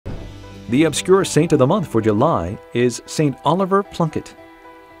The obscure saint of the month for July is St. Oliver Plunkett.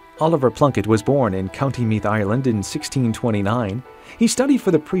 Oliver Plunkett was born in County Meath, Ireland in 1629. He studied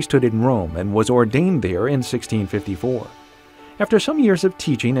for the priesthood in Rome and was ordained there in 1654. After some years of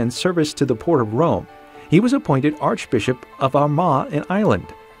teaching and service to the port of Rome, he was appointed Archbishop of Armagh in Ireland.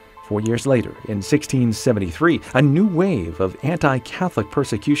 4 years later, in 1673, a new wave of anti-Catholic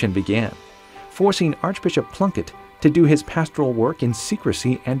persecution began, forcing Archbishop Plunkett to do his pastoral work in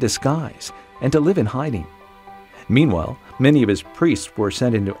secrecy and disguise, and to live in hiding. Meanwhile, many of his priests were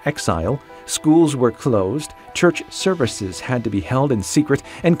sent into exile, schools were closed, church services had to be held in secret,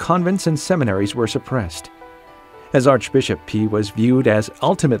 and convents and seminaries were suppressed. As Archbishop, he was viewed as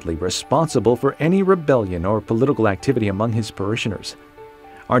ultimately responsible for any rebellion or political activity among his parishioners.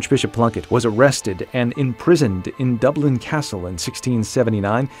 Archbishop Plunkett was arrested and imprisoned in Dublin Castle in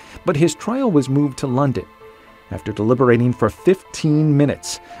 1679, but his trial was moved to London. After deliberating for 15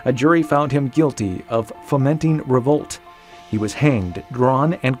 minutes, a jury found him guilty of fomenting revolt. He was hanged,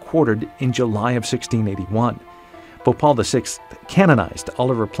 drawn, and quartered in July of 1681. Pope Paul VI canonized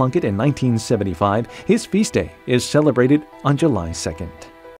Oliver Plunkett in 1975. His feast day is celebrated on July 2nd.